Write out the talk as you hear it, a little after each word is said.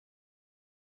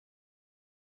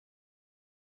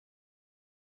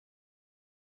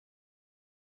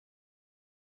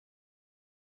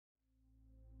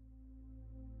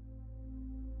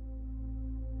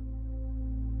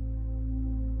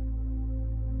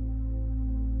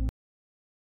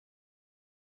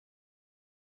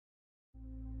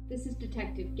This is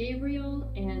Detective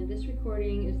Gabriel, and this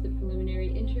recording is the preliminary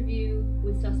interview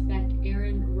with suspect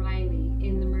Aaron Riley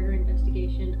in the murder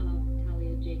investigation of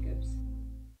Talia Jacobs.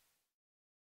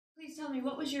 Please tell me,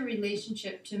 what was your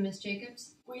relationship to Miss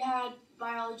Jacobs? We had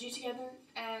biology together,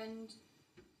 and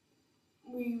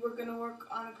we were going to work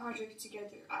on a project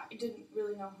together. I didn't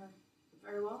really know her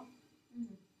very well.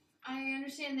 Mm-hmm. I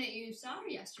understand that you saw her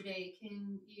yesterday.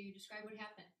 Can you describe what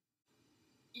happened?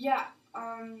 Yeah,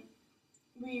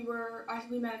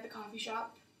 we met at the coffee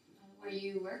shop. Where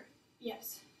you work?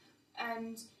 Yes.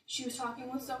 And she was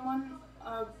talking with someone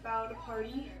about a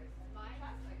party.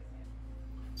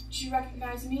 She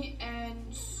recognized me,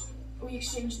 and we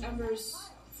exchanged numbers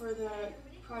for the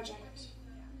project.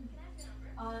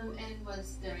 And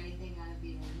was there anything out of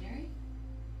the ordinary?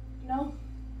 No.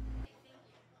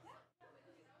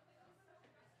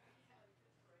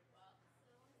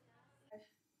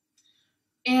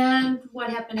 And what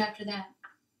happened after that?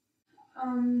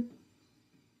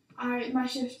 My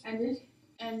shift ended,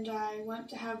 and I went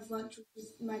to have lunch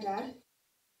with my dad.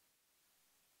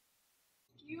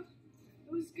 Thank you.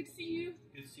 It was good to see you.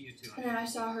 Good to see you too. And then I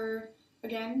saw her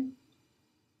again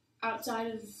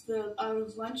outside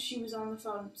of lunch. She was on the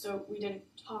phone, so we didn't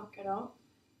talk at all.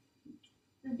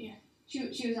 Yeah.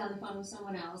 She was on the phone with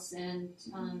someone else, and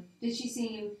did she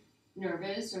seem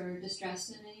nervous or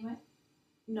distressed in any way?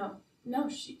 No,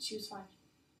 she was fine.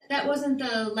 That wasn't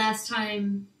the last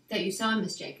time that you saw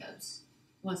Miss Jacobs,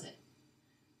 was it?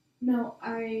 No,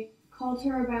 I called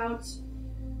her about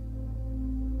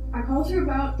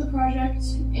the project,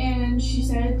 and she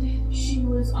said she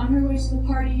was on her way to the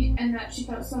party and that she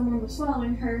thought someone was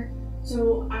following her,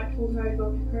 so I told her I'd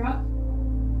go pick her up.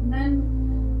 And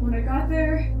then, when I got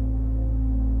there,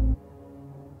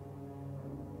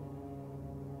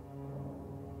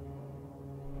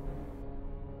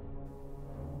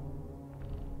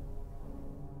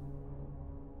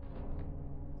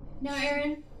 Now,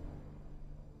 Aaron,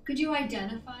 could you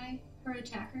identify her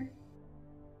attacker?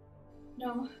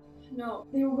 No.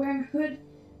 They were wearing a hood,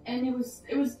 and it was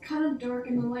kind of dark,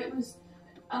 and the light was,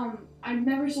 I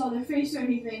never saw their face or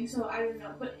anything, so I don't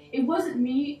know. But it wasn't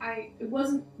me.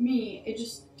 It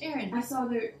just, Aaron, I saw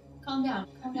their... Calm down.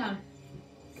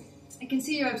 I can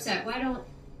see you're upset. Why don't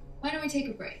we take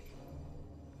a break?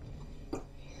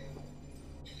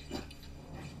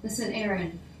 Listen,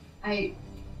 Aaron, I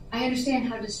understand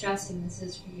how distressing this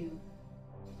is for you.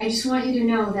 I just want you to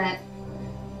know that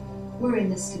we're in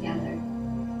this together.